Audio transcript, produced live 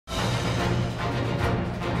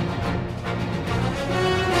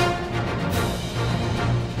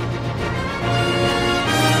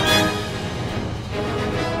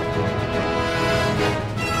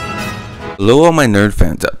Hello all my nerd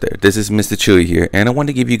fans out there, this is Mr. Chewy here, and I want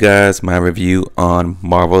to give you guys my review on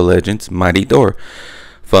Marvel Legends Mighty Thor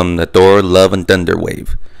from the Thor Love and Thunder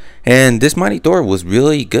wave. And this Mighty Thor was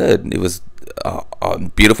really good. It was a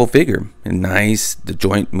beautiful figure, and nice, the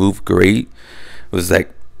joint moved great. It was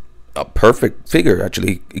like a perfect figure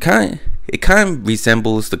actually. It kind of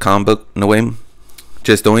resembles the comic book in a way.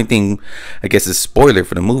 Just the only thing, I guess, is spoiler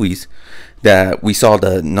for the movies, that we saw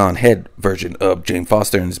the non-head version of Jane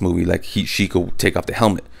Foster in this movie. Like she could take off the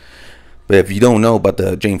helmet. But if you don't know about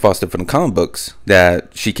the Jane Foster from the comic books,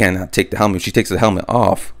 that she cannot take the helmet. If she takes the helmet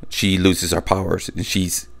off, she loses her powers,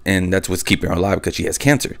 and that's what's keeping her alive, because she has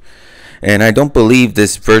cancer. And I don't believe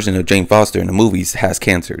this version of Jane Foster in the movies has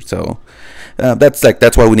cancer. So that's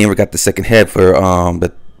why we never got the second head for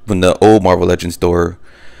when the old Marvel Legends Thor,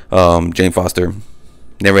 Jane Foster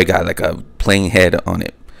never got like a plain head on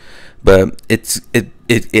it. But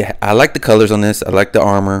I like the colors on this. I like the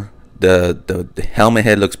armor. The helmet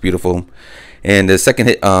head looks beautiful, and the second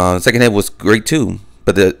head was great too.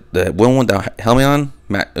 But the one with the helmet on,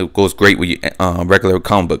 it goes great with regular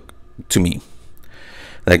comic book to me.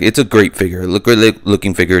 Like, it's a great figure, great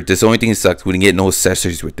looking figure. The only thing that sucks, we didn't get no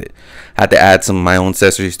accessories with it. I had to add some of my own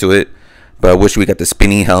accessories to it, but I wish we got the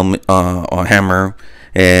spinning helmet or hammer,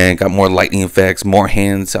 and got more lightning effects, more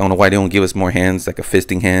hands. I don't know why they don't give us more hands, like a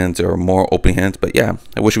fisting hands or more open hands, but yeah,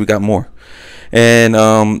 I wish we got more. And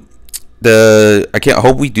I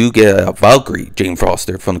hope we do get a Valkyrie Jane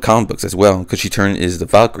Foster from the comic books as well, because she is the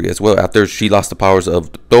Valkyrie as well. After she lost the powers of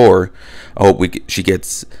Thor, I hope she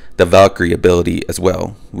gets the Valkyrie ability as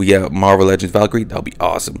well. We get Marvel Legends Valkyrie, that'll be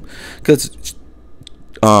awesome, because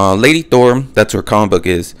Lady Thor, that's her comic book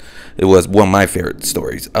is. It was one of my favorite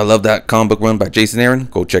stories. I love that comic book run by Jason Aaron.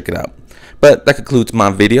 Go check it out. But that concludes my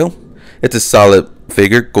video. It's a solid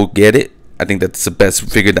figure. Go get it. I think that's the best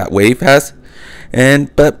figure that wave has.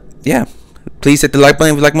 But yeah, please hit the like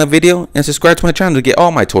button if you like my video, and subscribe to my channel to get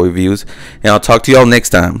all my toy reviews. And I'll talk to y'all next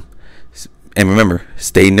time. And remember,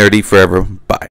 stay nerdy forever. Bye.